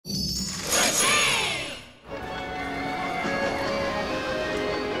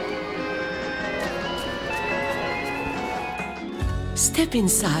Step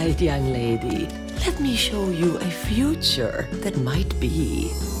inside, young lady. Let me show you a future that might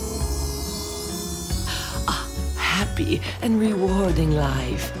be a happy and rewarding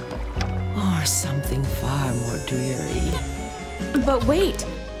life, or something far more dreary. But wait,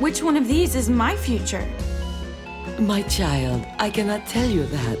 which one of these is my future? My child, I cannot tell you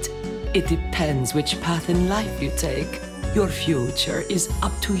that. It depends which path in life you take. Your future is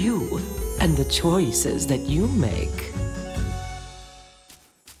up to you and the choices that you make.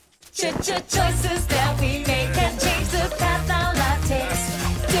 Choices that we make can change the path our life takes.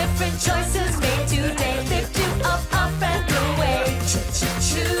 Different choices made today lift you up and away.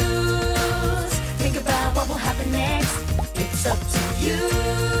 Choose. Think about what will happen next. It's up to you.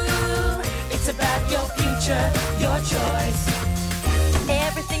 It's about your future, your choice.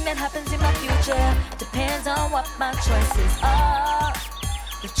 Everything that happens in my future depends on what my choices are.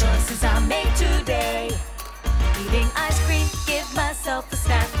 The choices I make today. Eating ice cream, give myself a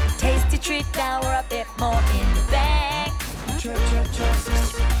snack. Tasty treat, now we're a bit more in the bank.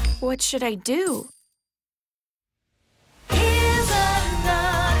 What should I do? Here's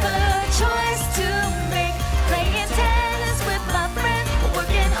another choice to make. Playing tennis with my friend,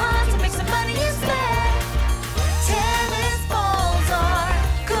 working hard to make some money instead. Tennis balls are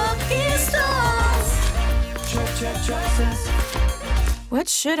cookie stalls. What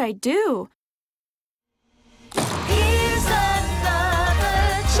should I do? Here's another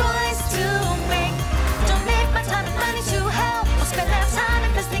choice to make. Donate my time and money to help, or spend that time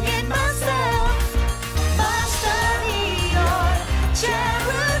investing in myself. My study or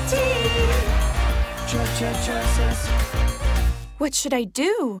charity. What should I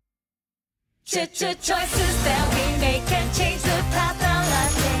do? Choices that we make can change the path our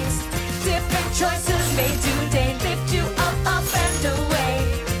life takes. Different choices made today lift you up and away.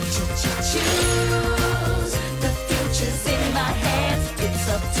 Choose. The future's in my hands. It's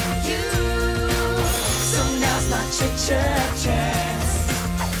up to you. So now's my chance.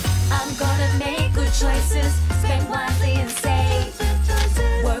 I'm gonna make good choices, spend wisely and save.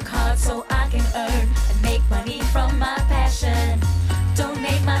 Work hard so I can earn and make money from my passion.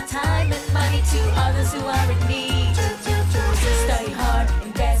 Donate my time and money to others who are in need. Study hard,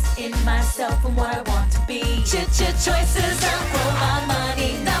 invest in myself and what I want to be. Choices, not blow my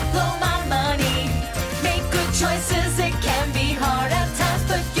money, not blow my money. Make good choices, it can be hard at times,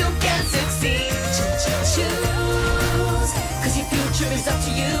 but you can succeed. Choose, cause your future is up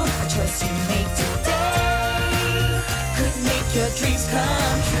to you. A choice you make today could make your dreams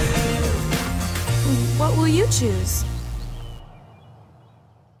come true. What will you choose?